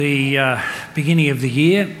The beginning of the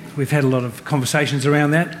year, we've had a lot of conversations around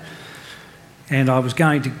that, and I was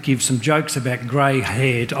going to give some jokes about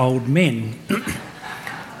grey-haired old men,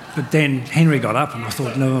 but then Henry got up and I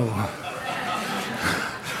thought, no,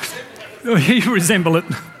 you resemble it.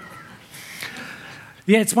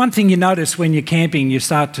 Yeah, it's one thing you notice when you're camping, you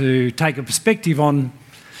start to take a perspective on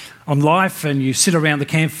life, and you sit around the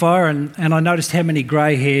campfire, and I noticed how many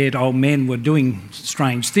grey-haired old men were doing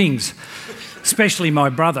strange things. Especially my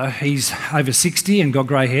brother, he's over 60 and got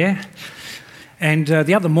grey hair. And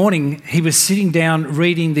the other morning, he was sitting down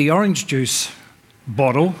reading the orange juice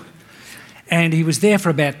bottle, and he was there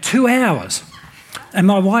for about 2 hours. And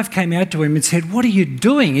my wife came out to him and said, "What are you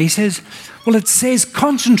doing?" He says, "Well, it says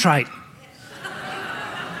concentrate."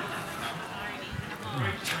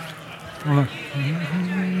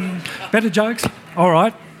 Better jokes? All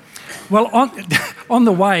right. Well, on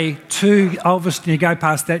the way to Ulverston, you go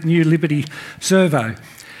past that new Liberty Servo,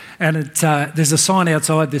 and there's a sign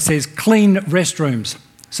outside that says clean restrooms.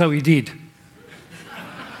 So he did.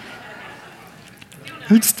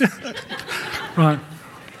 Right.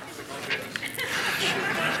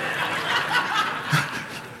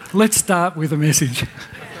 Let's start with a message.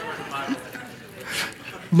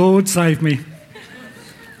 Lord, save me.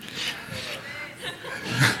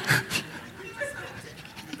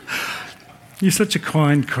 You're such a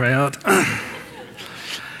kind crowd.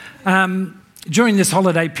 During this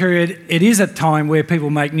holiday period, it is a time where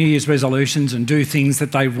people make New Year's resolutions and do things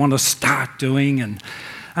that they want to start doing. And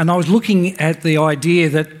I was looking at the idea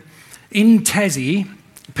that in Tassie,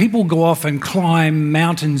 people go off and climb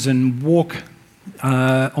mountains and walk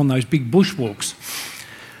on those big bushwalks.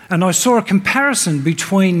 And I saw a comparison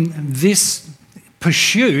between this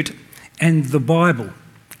pursuit and the Bible.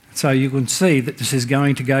 So you can see that this is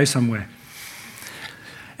going to go somewhere.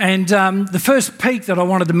 And the first peak that I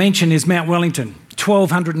wanted to mention is Mount Wellington,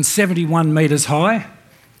 1,271 metres high,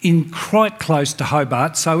 quite close to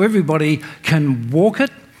Hobart, so everybody can walk it,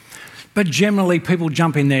 but generally people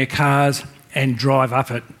jump in their cars and drive up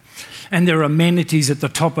it. And there are amenities at the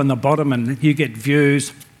top and the bottom, and you get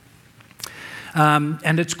views.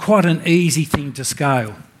 And it's quite an easy thing to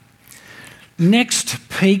scale. Next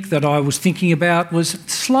peak that I was thinking about was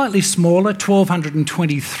slightly smaller,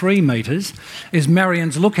 1,223 metres, is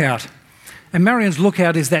Marion's Lookout. And Marion's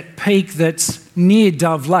Lookout is that peak that's near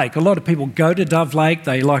Dove Lake. A lot of people go to Dove Lake,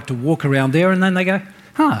 they like to walk around there, and then they go,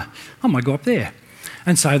 I might go up there.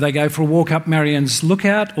 And so they go for a walk up Marion's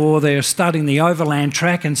Lookout, or they're starting the overland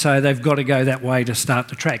track, and so they've got to go that way to start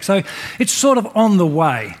the track. So it's sort of on the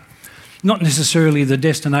way. Not necessarily the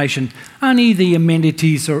destination, only the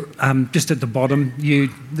amenities are just at the bottom.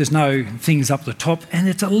 There's no things up the top, and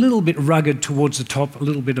it's a little bit rugged towards the top, a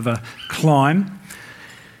little bit of a climb.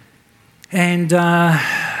 And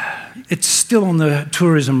it's still on the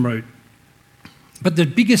tourism route. But the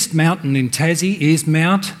biggest mountain in Tassie is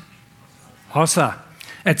Mount Ossa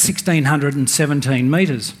at 1,617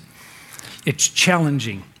 metres. It's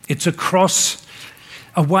challenging. It's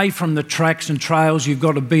away from the tracks and trails. You've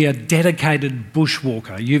got to be a dedicated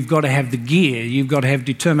bushwalker. You've got to have the gear, you've got to have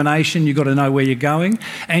determination, you've got to know where you're going,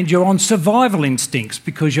 and you're on survival instincts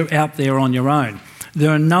because you're out there on your own. There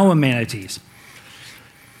are no amenities.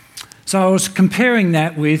 So I was comparing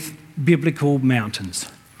that with biblical mountains.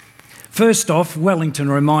 First off,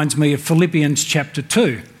 Wellington reminds me of Philippians chapter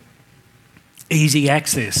 2. Easy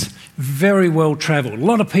access, very well travelled. A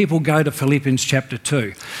lot of people go to Philippians chapter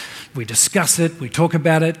 2. We discuss it, we talk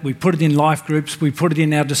about it, we put it in life groups, we put it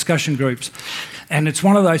in our discussion groups. And it's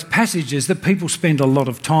one of those passages that people spend a lot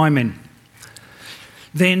of time in.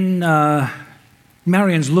 Then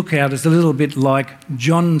Marion's Lookout is a little bit like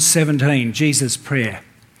John 17, Jesus' prayer.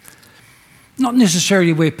 Not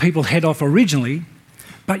necessarily where people head off originally,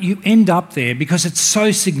 but you end up there because it's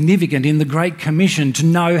so significant in the Great Commission to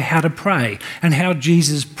know how to pray and how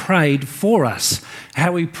Jesus prayed for us,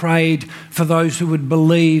 how he prayed for those who would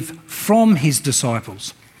believe from his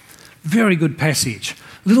disciples. Very good passage.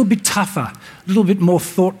 A little bit tougher, a little bit more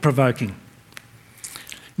thought-provoking.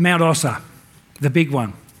 Mount Ossa, the big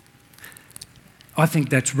one. I think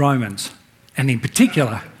that's Romans, and in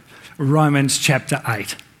particular, Romans chapter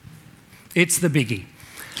 8. It's the biggie.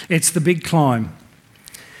 It's the big climb.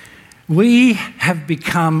 We have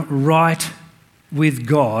become right with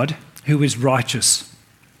God, who is righteous.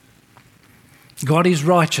 God is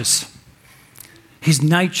righteous. His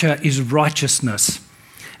nature is righteousness.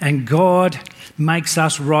 And God makes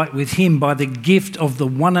us right with him by the gift of the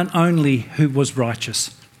one and only who was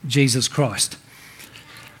righteous, Jesus Christ.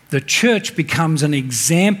 The church becomes an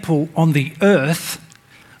example on the earth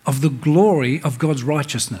of the glory of God's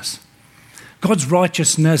righteousness. God's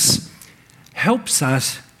righteousness helps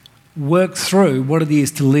us work through what it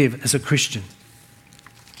is to live as a Christian.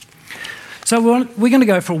 So we're going to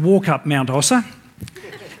go for a walk up Mount Ossa.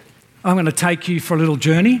 I'm going to take you for a little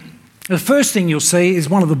journey. The first thing you'll see is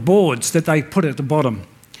one of the boards that they put at the bottom.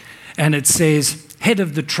 And it says, head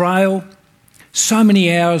of the trail, so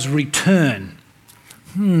many hours return.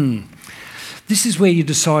 This is where you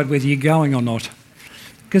decide whether you're going or not,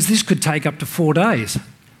 because this could take up to 4 days.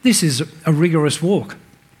 This is a rigorous walk.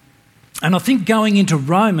 And I think going into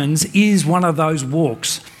Romans is one of those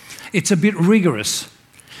walks. It's a bit rigorous.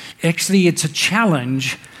 Actually, it's a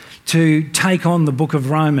challenge to take on the book of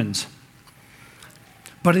Romans.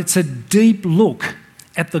 But it's a deep look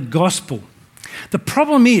at the gospel. The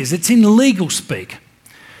problem is it's in legal speak.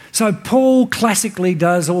 So Paul classically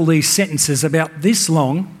does all these sentences about this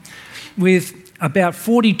long with about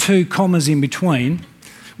 42 commas in between,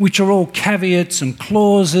 which are all caveats and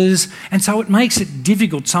clauses, and so it makes it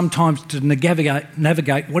difficult sometimes to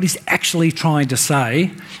navigate what he's actually trying to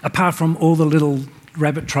say, apart from all the little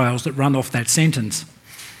rabbit trails that run off that sentence.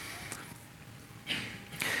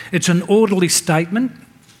 It's an orderly statement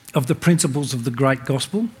of the principles of the great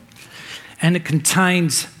gospel, and it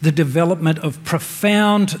contains the development of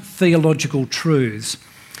profound theological truths.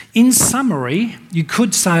 In summary, you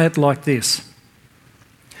could say it like this: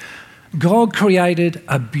 God created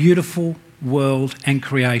a beautiful world and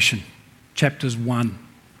creation, chapters 1,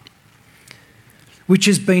 which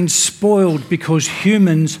has been spoiled because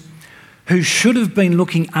humans who should have been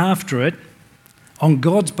looking after it on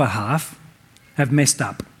God's behalf have messed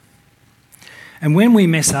up. And when we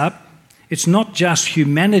mess up, it's not just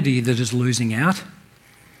humanity that is losing out.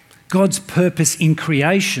 God's purpose in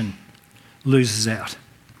creation loses out.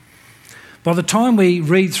 By the time we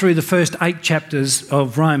read through the first 8 chapters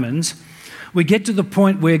of Romans, we get to the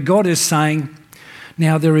point where God is saying,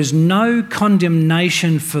 now there is no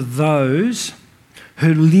condemnation for those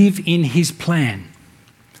who live in his plan.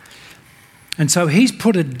 And so he's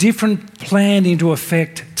put a different plan into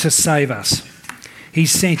effect to save us. He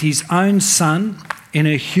sent his own son in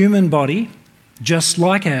a human body, just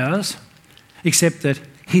like ours, except that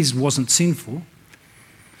his wasn't sinful,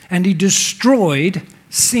 and he destroyed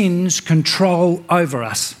sin's control over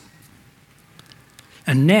us.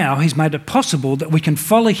 And now he's made it possible that we can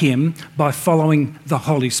follow him by following the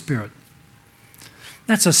Holy Spirit.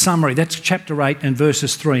 That's a summary. That's chapter 8 and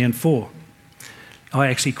verses 3 and 4. I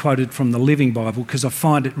actually quoted from the Living Bible because I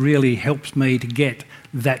find it really helps me to get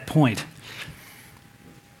that point.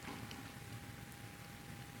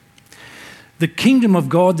 The kingdom of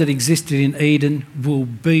God that existed in Eden will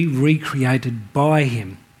be recreated by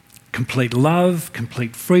him. Complete love,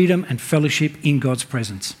 complete freedom and fellowship in God's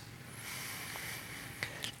presence.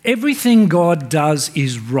 Everything God does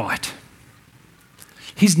is right.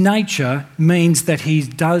 His nature means that he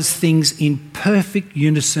does things in perfect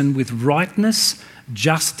unison with rightness,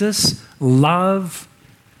 justice, love,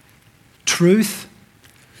 truth.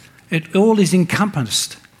 It all is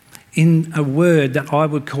encompassed in a word that I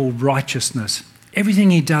would call righteousness. Everything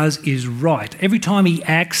he does is right. Every time he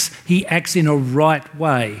acts in a right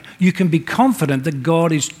way. You can be confident that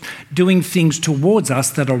God is doing things towards us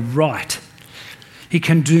that are right. He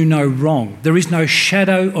can do no wrong. There is no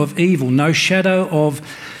shadow of evil, no shadow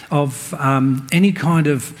of any kind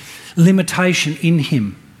of limitation in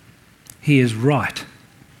him. He is right.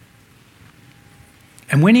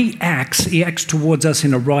 And when he acts towards us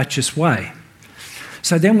in a righteous way.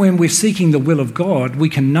 So then when we're seeking the will of God, we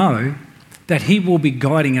can know that he will be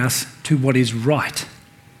guiding us to what is right.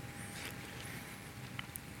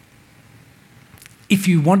 If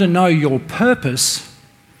you want to know your purpose,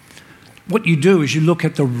 what you do is you look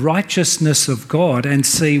at the righteousness of God and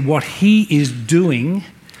see what he is doing,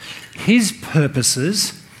 his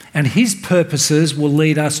purposes, and his purposes will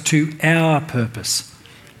lead us to our purpose.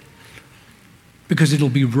 Because it'll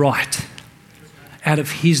be right out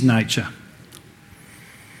of his nature.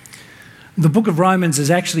 The book of Romans has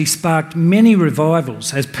actually sparked many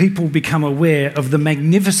revivals as people become aware of the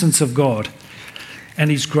magnificence of God and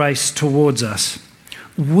his grace towards us.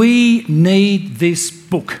 We need this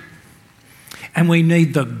book, and we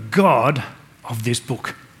need the God of this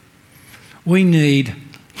book. We need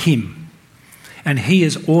him, and he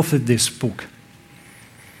has authored this book.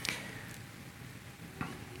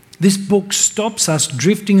 This book stops us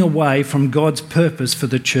drifting away from God's purpose for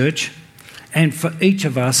the church and for each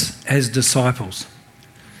of us as disciples.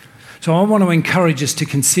 So I want to encourage us to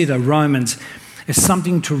consider Romans as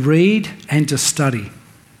something to read and to study.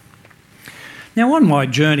 Now, on my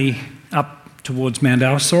journey up towards Mount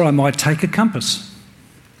Ossa, I might take a compass.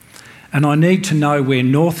 And I need to know where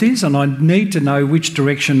north is, and I need to know which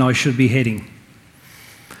direction I should be heading.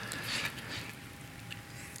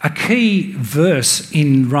 A key verse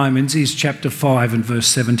in Romans is chapter 5 and verse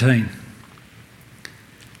 17.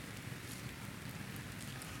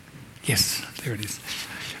 Yes, there it is.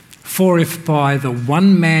 For if by the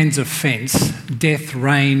one man's offence death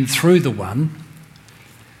reigned through the one,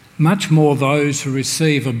 much more those who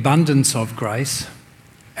receive abundance of grace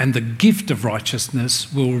and the gift of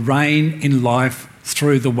righteousness will reign in life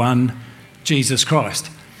through the one, Jesus Christ.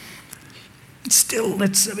 Still,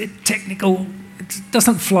 that's a bit technical. It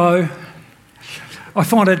doesn't flow. I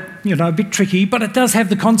find it, a bit tricky, but it does have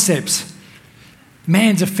the concepts.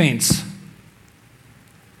 Man's offence,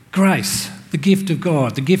 grace, the gift of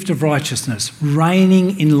God, the gift of righteousness,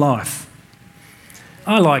 reigning in life.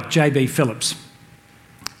 I like J.B. Phillips.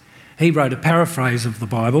 He wrote a paraphrase of the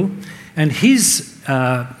Bible, and his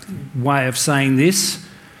way of saying this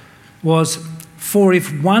was, for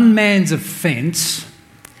if one man's offence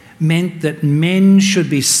meant that men should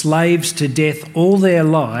be slaves to death all their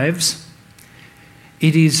lives,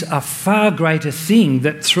 it is a far greater thing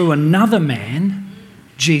that through another man,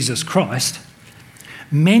 Jesus Christ,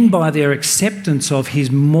 men by their acceptance of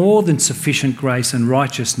his more than sufficient grace and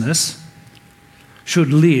righteousness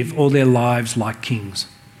should live all their lives like kings.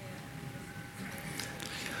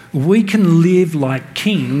 We can live like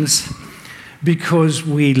kings because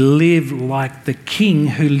we live like the King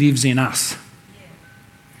who lives in us.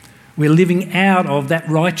 We're living out of that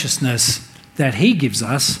righteousness that he gives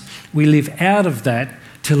us. We live out of that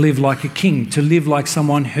to live like a king, to live like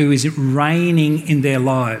someone who is reigning in their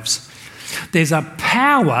lives. There's a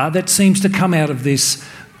power that seems to come out of these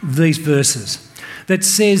verses that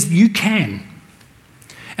says you can,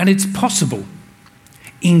 and it's possible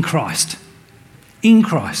in Christ. In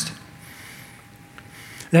Christ.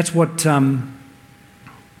 That's what Romans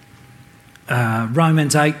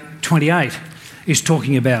 8:28 is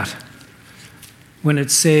talking about when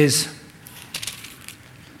it says,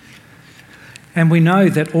 and we know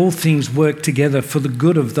that all things work together for the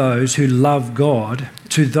good of those who love God,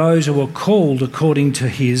 to those who are called according to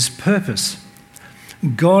his purpose.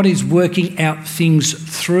 God is working out things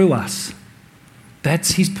through us.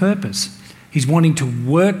 That's his purpose. He's wanting to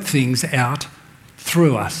work things out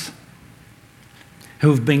through us who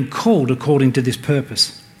have been called according to this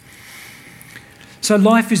purpose. So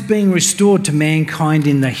life is being restored to mankind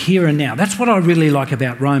in the here and now. That's what I really like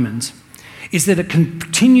about Romans, is that it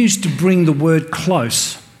continues to bring the word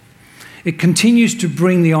close. It continues to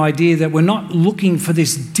bring the idea that we're not looking for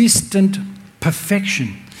this distant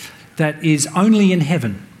perfection that is only in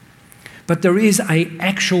heaven, but there is a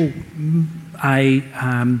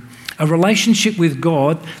relationship with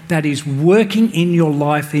God that is working in your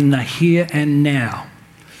life in the here and now.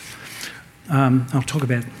 I'll talk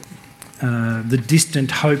about the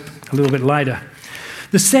distant hope a little bit later.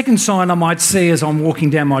 The second sign I might see as I'm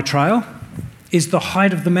walking down my trail is the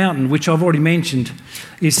height of the mountain, which I've already mentioned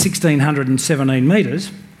is 1,617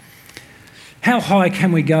 metres. How high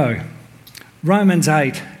can we go? Romans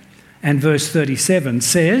 8 and verse 37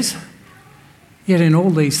 says, yet in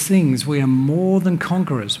all these things we are more than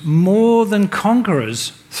conquerors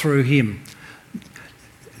through him.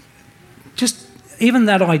 Just even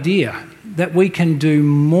that idea that we can do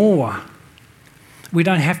more. We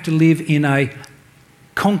don't have to live in a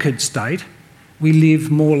conquered state. We live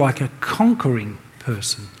more like a conquering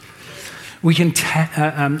person. We can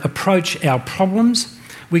approach our problems.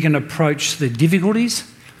 We can approach the difficulties.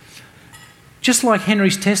 Just like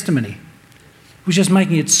Henry's testimony, was just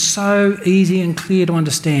making it so easy and clear to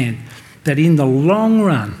understand that in the long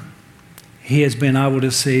run, he has been able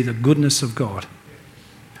to see the goodness of God,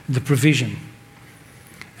 the provision,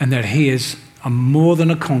 and that he is more than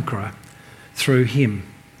a conqueror through him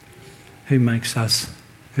who makes us,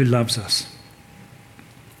 who loves us.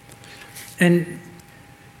 And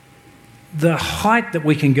the height that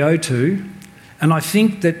we can go to, and I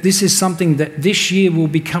think that this is something that this year will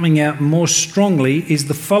be coming out more strongly, is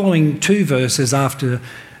the following two verses after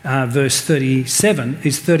verse 37,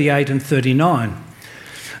 is 38 and 39.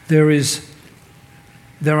 There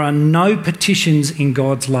are no petitions in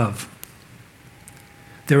God's love.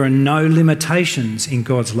 There are no limitations in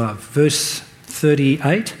God's love. Verse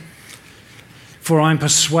 38, for I am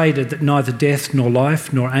persuaded that neither death nor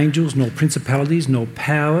life, nor angels, nor principalities, nor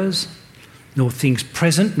powers, nor things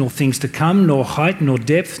present, nor things to come, nor height, nor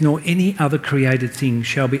depth, nor any other created thing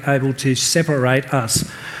shall be able to separate us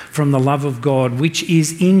from the love of God, which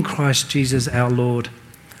is in Christ Jesus our Lord.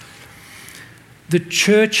 The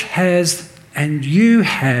church has, and you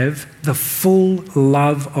have, the full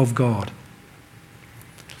love of God.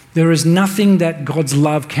 There is nothing that God's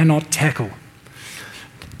love cannot tackle.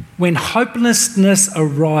 When hopelessness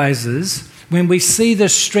arises, when we see the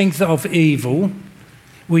strength of evil,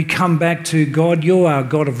 we come back to God, you are a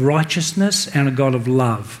God of righteousness and a God of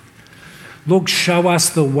love. Lord, show us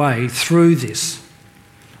the way through this.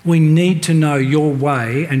 We need to know your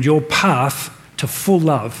way and your path to full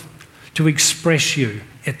love, to express you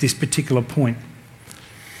at this particular point.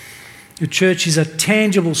 The church is a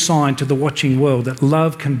tangible sign to the watching world that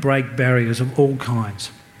love can break barriers of all kinds,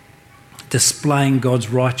 displaying God's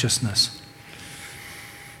righteousness.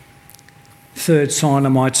 Third sign I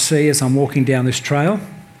might see as I'm walking down this trail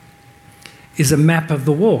is a map of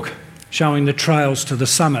the walk showing the trails to the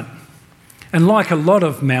summit. And like a lot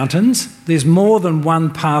of mountains, there's more than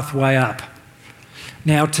one pathway up.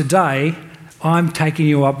 Now today, I'm taking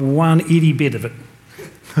you up one itty bit of it.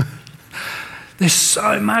 There's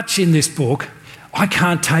so much in this book. I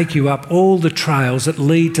can't take you up all the trails that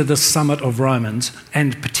lead to the summit of Romans,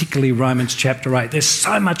 and particularly Romans chapter 8. There's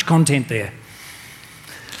so much content there.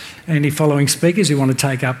 Any following speakers who want to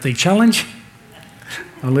take up the challenge,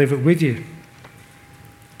 I'll leave it with you.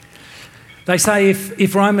 They say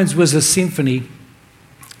if Romans was a symphony,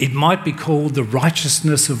 it might be called the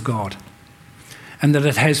righteousness of God, and that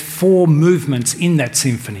it has 4 movements in that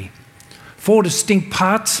symphony. 4 distinct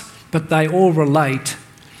parts, but they all relate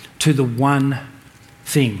to the one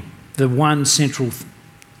thing, the one central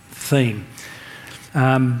theme.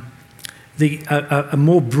 A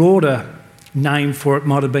more broader name for it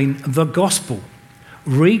might have been the gospel,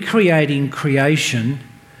 recreating creation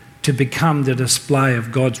to become the display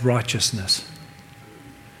of God's righteousness.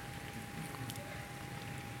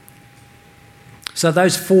 So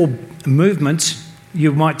those 4 movements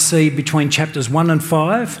you might see between chapters 1 and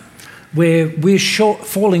 5, where we're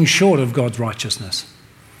falling short of God's righteousness.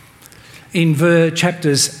 In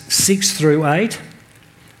chapters 6 through 8,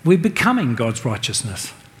 we're becoming God's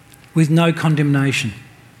righteousness with no condemnation.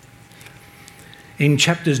 In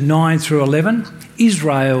chapters 9 through 11,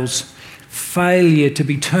 Israel's failure to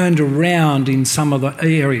be turned around in some of the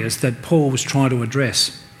areas that Paul was trying to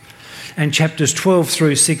address. And chapters 12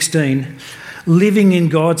 through 16, living in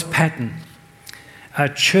God's pattern, a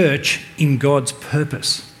church in God's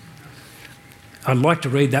purpose. I'd like to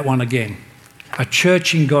read that one again. A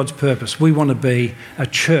church in God's purpose. We want to be a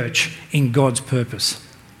church in God's purpose.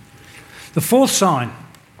 The 4th sign,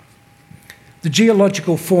 the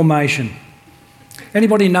geological formation.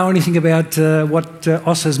 Anybody know anything about what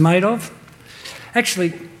Oz is made of?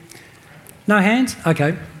 Actually, no hands?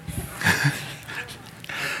 Okay.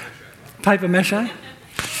 Paper mache?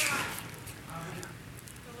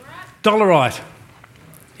 Dolerite.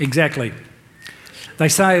 Exactly. They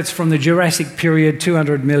say it's from the Jurassic period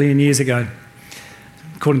 200 million years ago,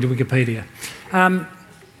 according to Wikipedia. Has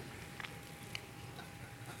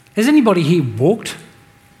anybody here walked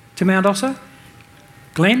to Mount Ossa?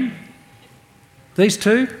 Glenn? These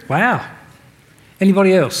 2? Wow.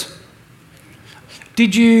 Anybody else?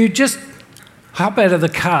 Did you just hop out of the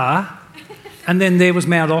car and then there was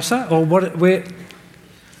Mount Ossa? Or what? Where?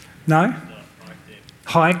 No?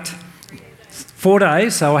 Hiked. 4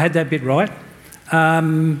 days, so I had that bit right.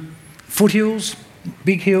 Foothills,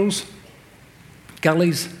 big hills,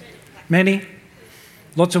 gullies, many,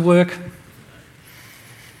 lots of work.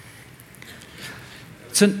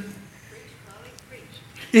 So,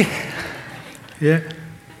 yeah.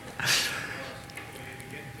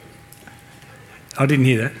 I didn't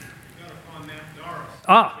hear that.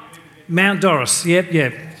 Ah, Mount Doris. Yep.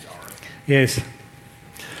 Yes.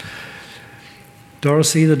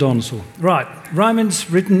 Dorothy the dinosaur. Right, Romans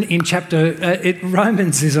written in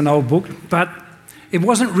Romans is an old book, but it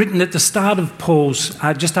wasn't written at the start of Paul's,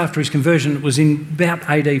 just after his conversion. It was in about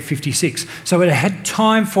AD 56. So it had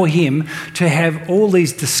time for him to have all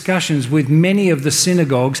these discussions with many of the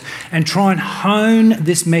synagogues and try and hone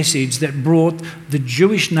this message that brought the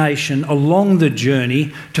Jewish nation along the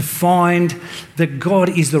journey to find that God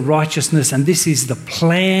is the righteousness and this is the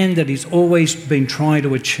plan that he's always been trying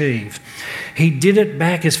to achieve. He did it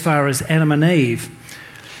back as far as Adam and Eve,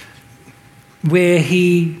 where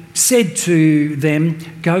he said to them,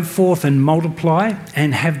 go forth and multiply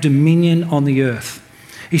and have dominion on the earth.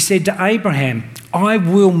 He said to Abraham, I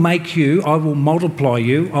will multiply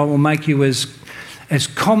you, I will make you as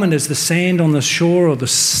common as the sand on the shore or the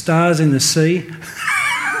stars in the sea.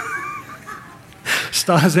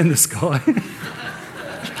 Stars in the sky.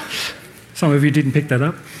 Some of you didn't pick that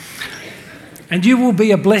up. And you will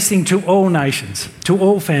be a blessing to all nations, to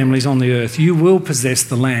all families on the earth. You will possess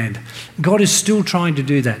the land. God is still trying to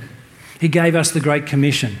do that. He gave us the Great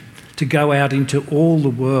Commission to go out into all the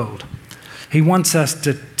world. He wants us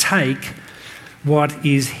to take what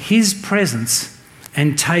is his presence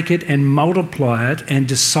and take it and multiply it and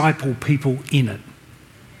disciple people in it.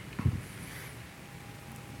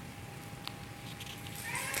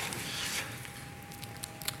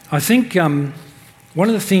 I think one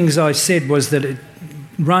of the things I said was that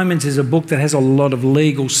Romans is a book that has a lot of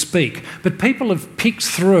legal speak, but people have picked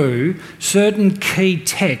through certain key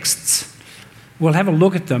texts. We'll have a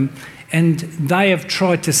look at them, and they have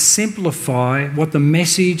tried to simplify what the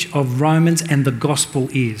message of Romans and the gospel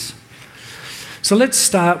is. So let's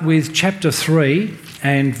start with chapter 3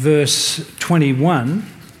 and verse 21.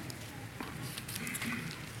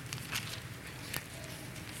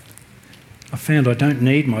 I found I don't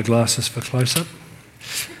need my glasses for close-up.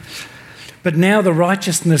 But now the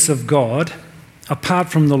righteousness of God, apart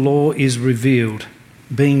from the law, is revealed,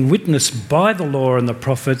 being witnessed by the law and the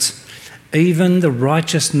prophets, even the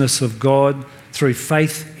righteousness of God through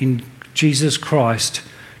faith in Jesus Christ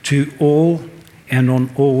to all and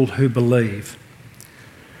on all who believe.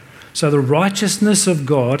 So the righteousness of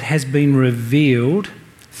God has been revealed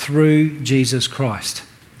through Jesus Christ.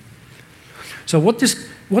 So what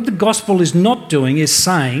the gospel is not doing is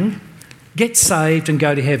saying, get saved and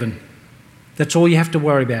go to heaven. That's all you have to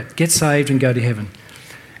worry about. Get saved and go to heaven.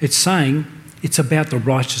 It's saying it's about the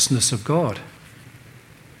righteousness of God.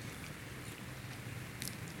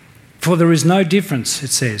 For there is no difference, it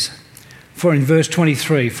says. For in verse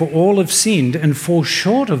 23, for all have sinned and fall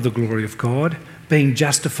short of the glory of God, being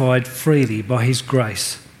justified freely by his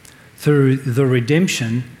grace through the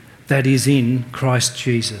redemption that is in Christ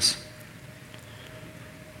Jesus.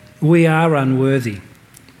 We are unworthy.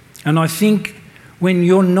 And I think when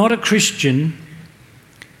you're not a Christian,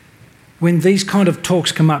 when these kind of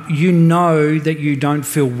talks come up, you know that you don't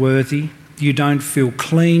feel worthy, you don't feel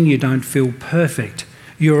clean, you don't feel perfect.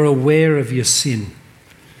 You're aware of your sin.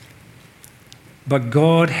 But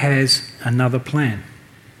God has another plan.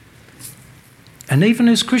 And even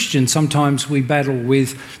as Christians, sometimes we battle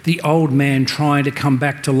with the old man trying to come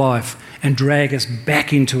back to life and drag us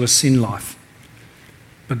back into a sin life.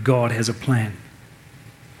 But God has a plan.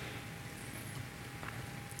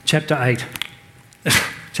 Chapter 8,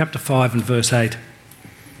 chapter 5 and verse 8.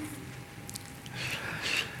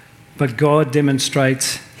 But God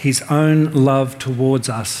demonstrates his own love towards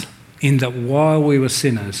us in that while we were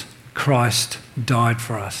sinners, Christ died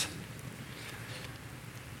for us.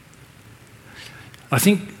 I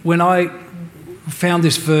think when I found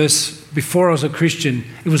this verse before I was a Christian,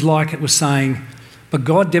 it was like it was saying, but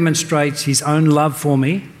God demonstrates his own love for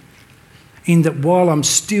me in that while I'm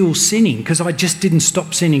still sinning, because I just didn't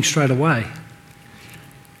stop sinning straight away.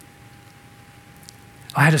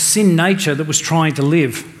 I had a sin nature that was trying to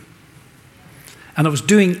live. And I was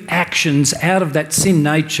doing actions out of that sin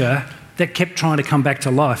nature that kept trying to come back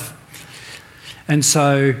to life. And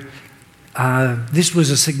so this was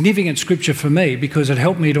a significant scripture for me because it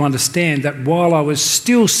helped me to understand that while I was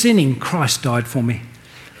still sinning, Christ died for me.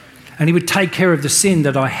 And he would take care of the sin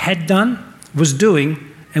that I had done, was doing,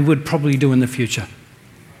 and would probably do in the future.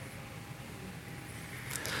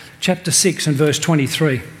 Chapter 6 and verse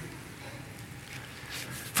 23.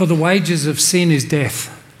 For the wages of sin is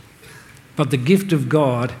death, but the gift of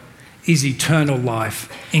God is eternal life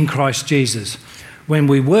in Christ Jesus. When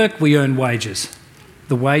we work, we earn wages.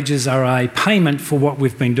 The wages are a payment for what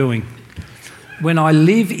we've been doing. When I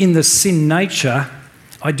live in the sin nature,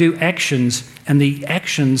 I do actions, and the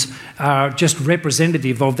actions are just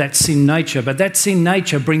representative of that sin nature. But that sin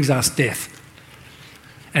nature brings us death.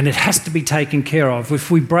 And it has to be taken care of.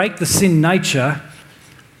 If we break the sin nature,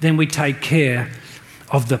 then we take care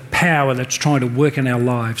of the power that's trying to work in our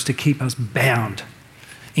lives to keep us bound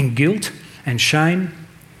in guilt and shame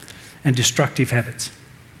and destructive habits.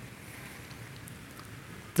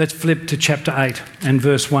 Let's flip to chapter 8 and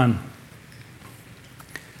verse 1.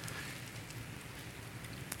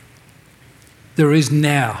 There is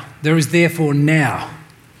therefore now.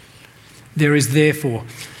 There is therefore.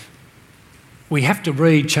 We have to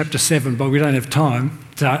read chapter 7, but we don't have time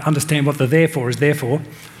to understand what the therefore is there for.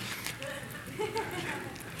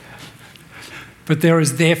 But there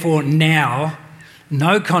is therefore now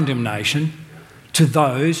no condemnation to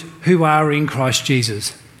those who are in Christ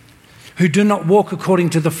Jesus, who do not walk according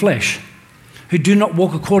to the flesh, who do not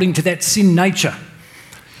walk according to that sin nature,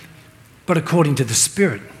 but according to the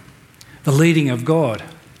Spirit, the leading of God.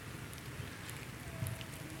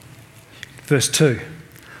 Verse 2.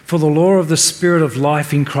 For the law of the Spirit of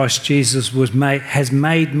life in Christ Jesus has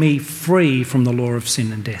made me free from the law of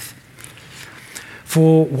sin and death.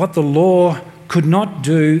 For what the law could not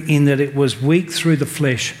do in that it was weak through the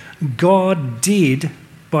flesh, God did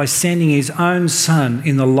by sending his own Son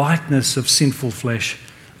in the likeness of sinful flesh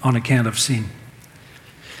on account of sin.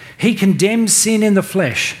 He condemned sin in the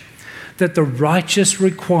flesh, that the righteous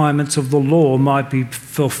requirements of the law might be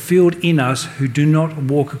fulfilled in us who do not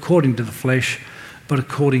walk according to the flesh, but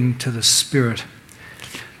according to the Spirit.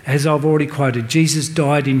 as I've already quoted, Jesus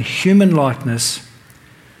died in human likeness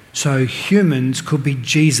so humans could be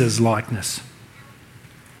Jesus' likeness,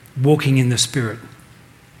 walking in the Spirit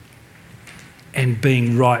and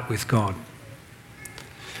being right with God.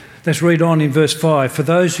 Let's read on in verse 5. For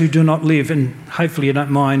those who do not live, and hopefully you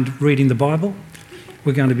don't mind reading the Bible,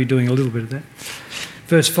 we're going to be doing a little bit of that.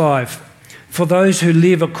 Verse 5. For those who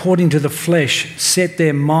live according to the flesh set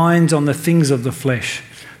their minds on the things of the flesh,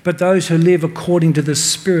 but those who live according to the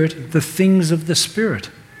Spirit, the things of the Spirit.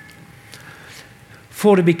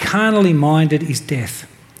 For to be carnally minded is death,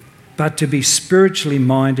 but to be spiritually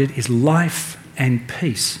minded is life and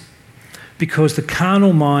peace, because the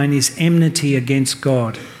carnal mind is enmity against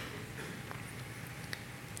God.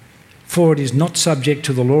 For it is not subject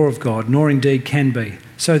to the law of God, nor indeed can be.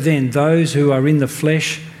 So then, those who are in the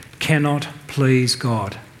flesh cannot please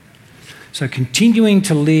God. So continuing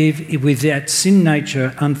to live with that sin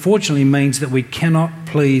nature, unfortunately, means that we cannot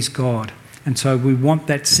please God. And so we want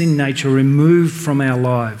that sin nature removed from our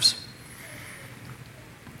lives.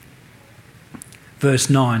 Verse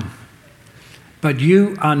 9. But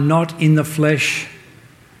you are not in the flesh,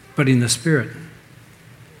 but in the Spirit.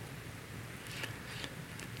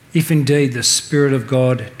 If indeed the Spirit of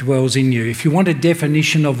God dwells in you. If you want a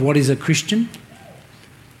definition of what is a Christian,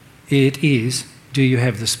 it is, do you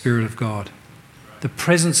have the Spirit of God? The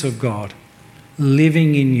presence of God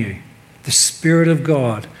living in you. The Spirit of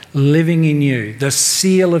God living in you. The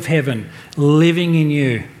seal of heaven living in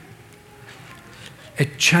you.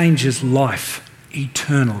 It changes life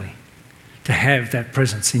eternally to have that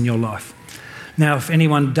presence in your life. Now, if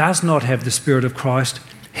anyone does not have the Spirit of Christ,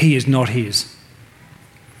 he is not his.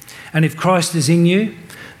 And if Christ is in you,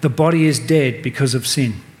 the body is dead because of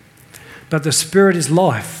sin, but the Spirit is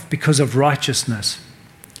life because of righteousness.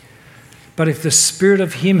 But if the Spirit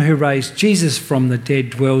of him who raised Jesus from the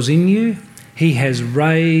dead dwells in you, who has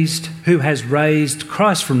raised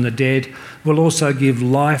Christ from the dead will also give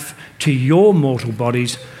life to your mortal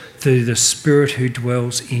bodies through the Spirit who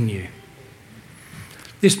dwells in you.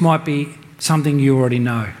 This might be something you already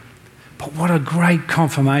know, but what a great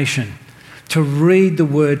confirmation to read the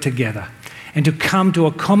Word together and to come to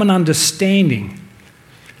a common understanding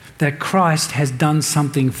that Christ has done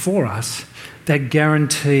something for us that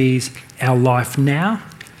guarantees our life now,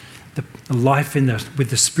 the life with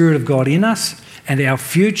the Spirit of God in us, and our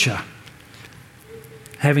future,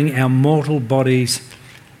 having our mortal bodies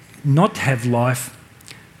not have life,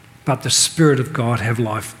 but the Spirit of God have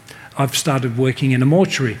life. I've started working in a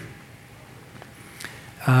mortuary.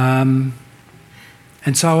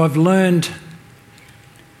 And so I've learned,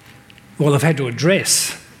 I've had to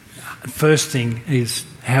address, first thing is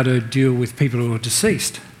how to deal with people who are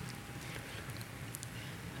deceased.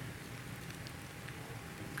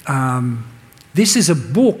 This is a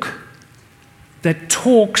book that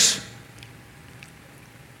talks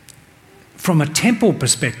from a temple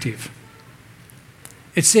perspective.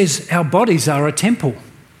 It says our bodies are a temple.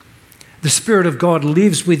 The Spirit of God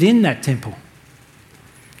lives within that temple.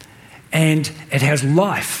 And it has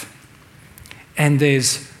life. And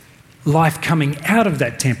there's life coming out of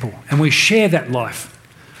that temple. And we share that life.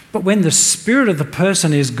 But when the spirit of the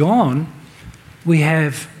person is gone, we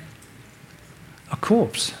have a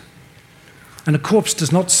corpse. And a corpse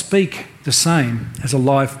does not speak the same as a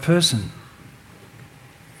live person.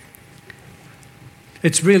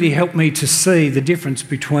 It's really helped me to see the difference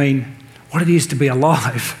between what it is to be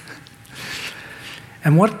alive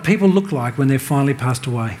and what people look like when they're finally passed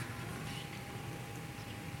away.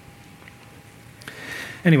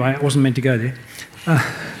 Anyway, I wasn't meant to go there.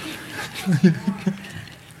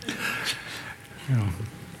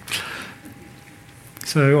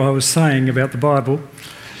 So I was saying about the Bible,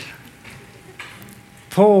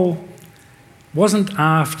 Paul wasn't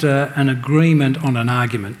after an agreement on an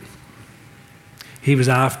argument. He was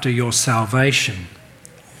after your salvation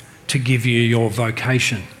to give you your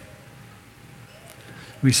vocation.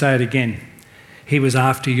 Let me say it again. He was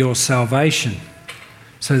after your salvation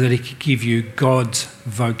so that he could give you God's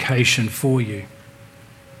vocation for you.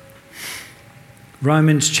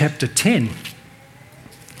 Romans chapter 10,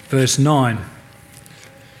 verse 9.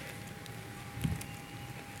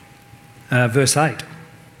 Verse 8.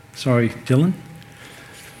 Sorry, Dylan.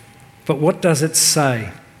 But what does it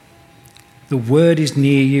say? The word is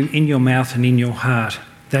near you, in your mouth and in your heart.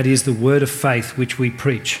 That is the word of faith which we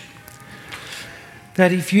preach.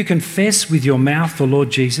 That if you confess with your mouth the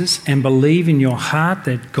Lord Jesus and believe in your heart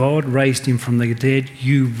that God raised him from the dead,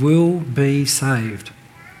 you will be saved.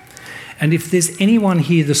 And if there's anyone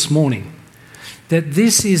here this morning that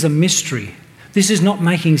this is a mystery, this is not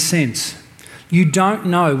making sense, You don't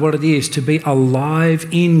know what it is to be alive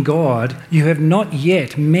in God. You have not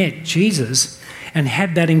yet met Jesus and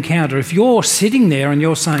had that encounter. If you're sitting there and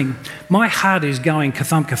you're saying, my heart is going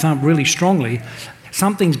ka-thump, ka-thump really strongly,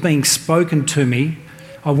 something's being spoken to me,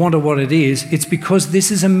 I wonder what it is, it's because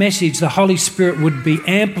this is a message the Holy Spirit would be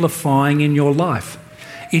amplifying in your life.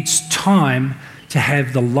 It's time to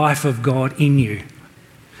have the life of God in you.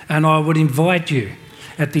 And I would invite you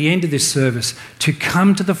at the end of this service to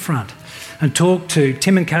come to the front and talk to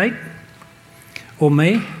Tim and Kate or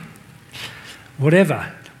me,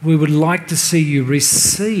 whatever. We would like to see you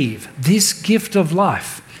receive this gift of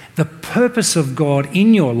life, the purpose of God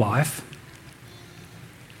in your life,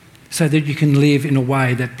 so that you can live in a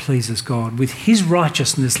way that pleases God, with His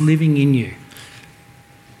righteousness living in you.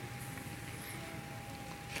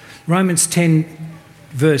 Romans 10,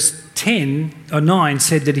 verse 10 or 9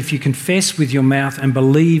 said that if you confess with your mouth and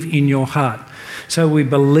believe in your heart. So we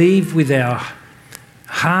believe with our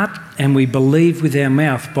heart and we believe with our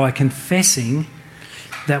mouth by confessing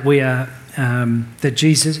that we are that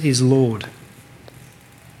Jesus is Lord.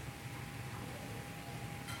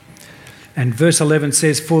 And verse 11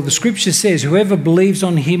 says, for the scripture says, whoever believes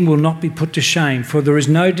on him will not be put to shame, for there is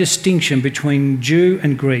no distinction between Jew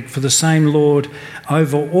and Greek, for the same Lord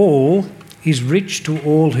over all is rich to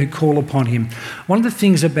all who call upon him. One of the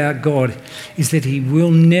things about God is that he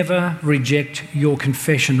will never reject your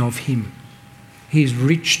confession of him. He is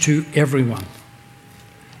rich to everyone.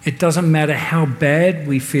 It doesn't matter how bad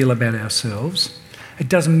we feel about ourselves. It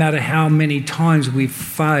doesn't matter how many times we've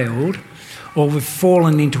failed or we've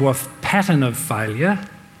fallen into a pattern of failure.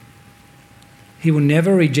 He will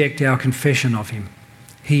never reject our confession of him.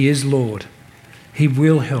 He is Lord. He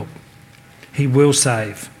will help. He will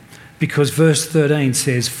save. Because verse 13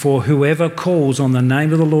 says, for whoever calls on the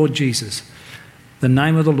name of the Lord Jesus, the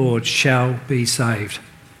name of the Lord shall be saved.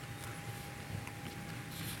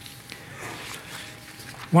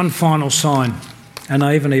 One final sign, and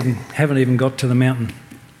I haven't even got to the mountain.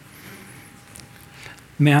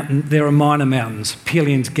 There are minor mountains,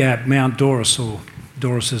 Pelian's Gap, Mount Doris, or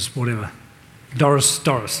Doris's whatever. Doris.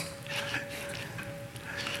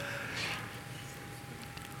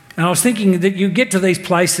 And I was thinking that you get to these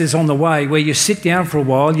places on the way where you sit down for a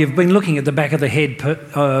while, you've been looking at the back of the head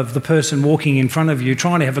of the person walking in front of you,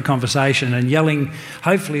 trying to have a conversation and yelling,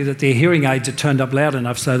 hopefully that their hearing aids are turned up loud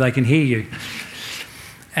enough so they can hear you.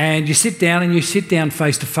 And you sit down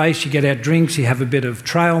face to face, you get out drinks, you have a bit of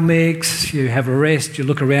trail mix, you have a rest, you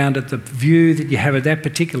look around at the view that you have at that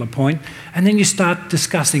particular point, and then you start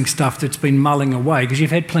discussing stuff that's been mulling away because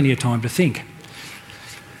you've had plenty of time to think.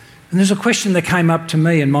 And there's a question that came up to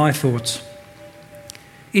me in my thoughts.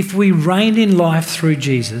 If we reigned in life through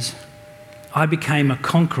Jesus, I became a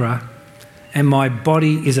conqueror and my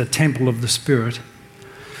body is a temple of the Spirit,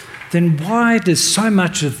 then why does so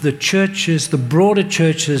much of the churches, the broader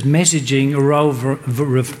churches' messaging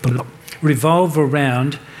revolve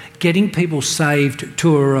around getting people saved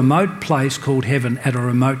to a remote place called heaven at a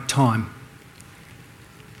remote time,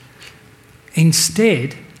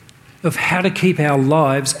 instead of how to keep our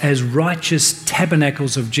lives as righteous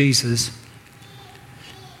tabernacles of Jesus,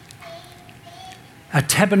 a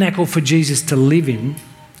tabernacle for Jesus to live in,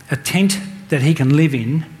 a tent that he can live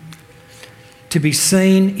in, to be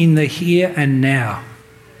seen in the here and now.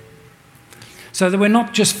 So that we're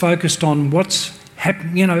not just focused on what's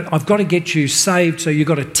happening, I've got to get you saved so you've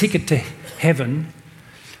got a ticket to heaven,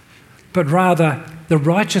 but rather the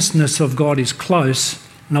righteousness of God is close,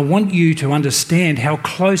 and I want you to understand how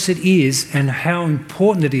close it is and how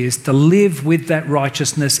important it is to live with that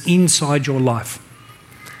righteousness inside your life.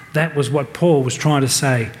 That was what Paul was trying to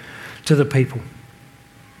say to the people.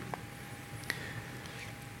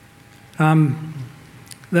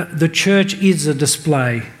 The church is a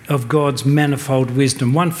display of God's manifold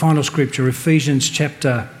wisdom. One final scripture, Ephesians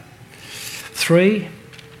chapter 3.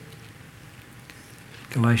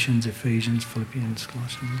 Galatians, Ephesians, Philippians,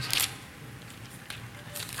 Colossians.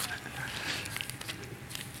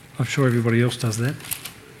 I'm sure everybody else does that.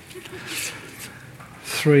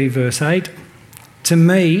 3 verse 8. To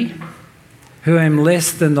me, who am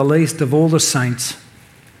less than the least of all the saints,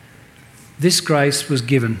 this grace was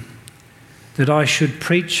given, that I should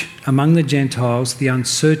preach among the Gentiles the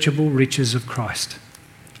unsearchable riches of Christ,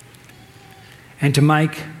 and to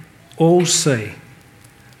make all see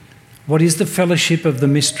what is the fellowship of the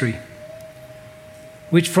mystery,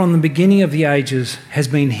 which from the beginning of the ages has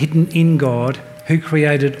been hidden in God, who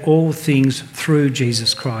created all things through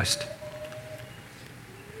Jesus Christ,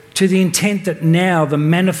 to the intent that now the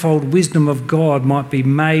manifold wisdom of God might be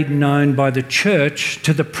made known by the church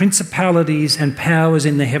to the principalities and powers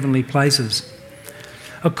in the heavenly places,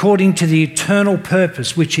 according to the eternal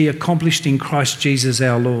purpose which he accomplished in Christ Jesus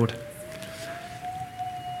our Lord,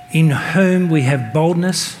 in whom we have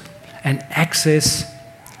boldness and access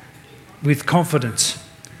with confidence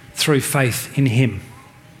through faith in him.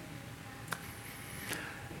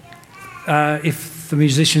 If the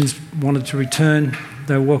musicians wanted to return,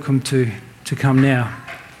 they're welcome to come now.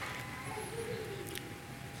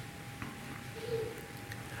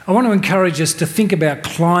 I want to encourage us to think about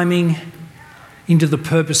climbing into the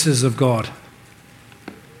purposes of God.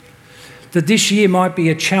 That this year might be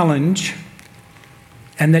a challenge,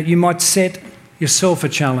 and that you might set yourself a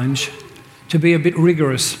challenge to be a bit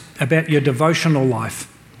rigorous about your devotional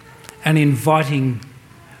life and inviting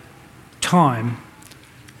time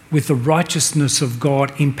with the righteousness of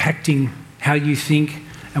God impacting how you think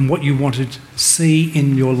and what you want to see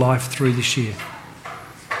in your life through this year.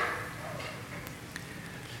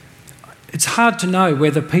 It's hard to know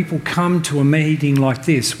whether people come to a meeting like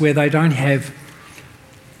this where they don't have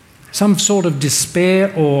some sort of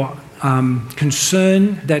despair or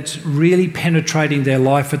concern that's really penetrating their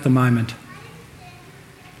life at the moment.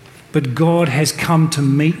 But God has come to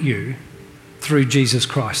meet you through Jesus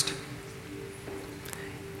Christ.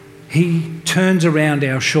 He turns around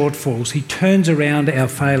our shortfalls, he turns around our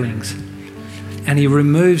failings, and he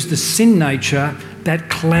removes the sin nature that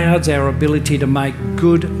clouds our ability to make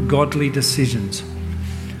good, godly decisions.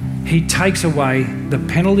 He takes away the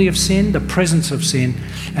penalty of sin, the presence of sin,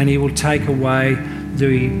 and he will take away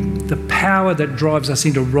the power that drives us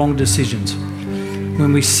into wrong decisions.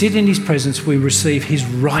 When we sit in his presence, we receive his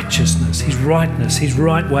righteousness, his rightness, his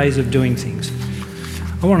right ways of doing things.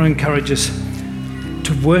 I want to encourage us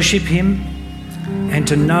to worship him and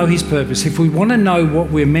to know his purpose. If we want to know what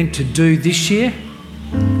we're meant to do this year,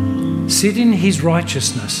 sit in his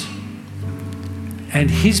righteousness, and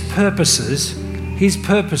his purposes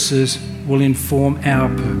will inform our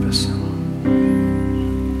purpose.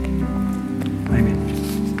 Amen.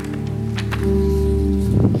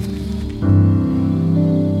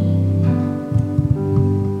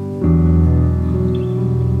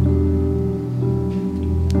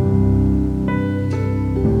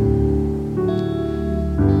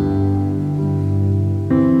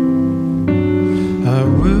 I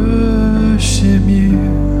worship you,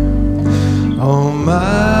 oh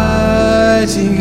my